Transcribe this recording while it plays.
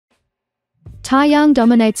Taeyang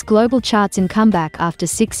dominates global charts in comeback after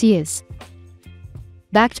 6 years.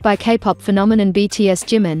 Backed by K-pop phenomenon BTS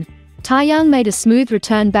Jimin, Taeyang made a smooth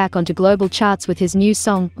return back onto global charts with his new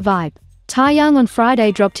song, Vibe. Taeyang on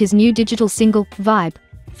Friday dropped his new digital single, Vibe,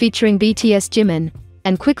 featuring BTS Jimin,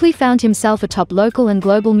 and quickly found himself atop local and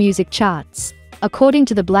global music charts. According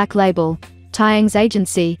to the Black Label, Taeyang's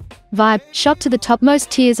agency, Vibe shot to the topmost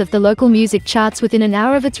tiers of the local music charts within an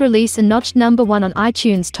hour of its release and notched #1 on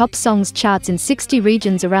iTunes Top Songs charts in 60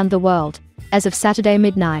 regions around the world, as of Saturday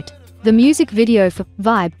midnight. The music video for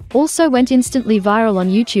Vibe also went instantly viral on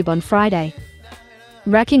YouTube on Friday,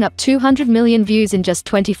 racking up 200 million views in just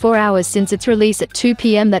 24 hours since its release at 2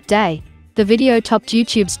 p.m. that day. The video topped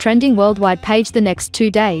YouTube's trending worldwide page the next 2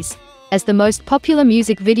 days, as the most popular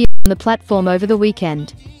music video on the platform over the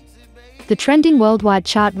weekend. The trending worldwide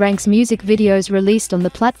chart ranks music videos released on the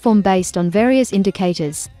platform based on various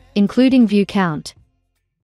indicators, including view count,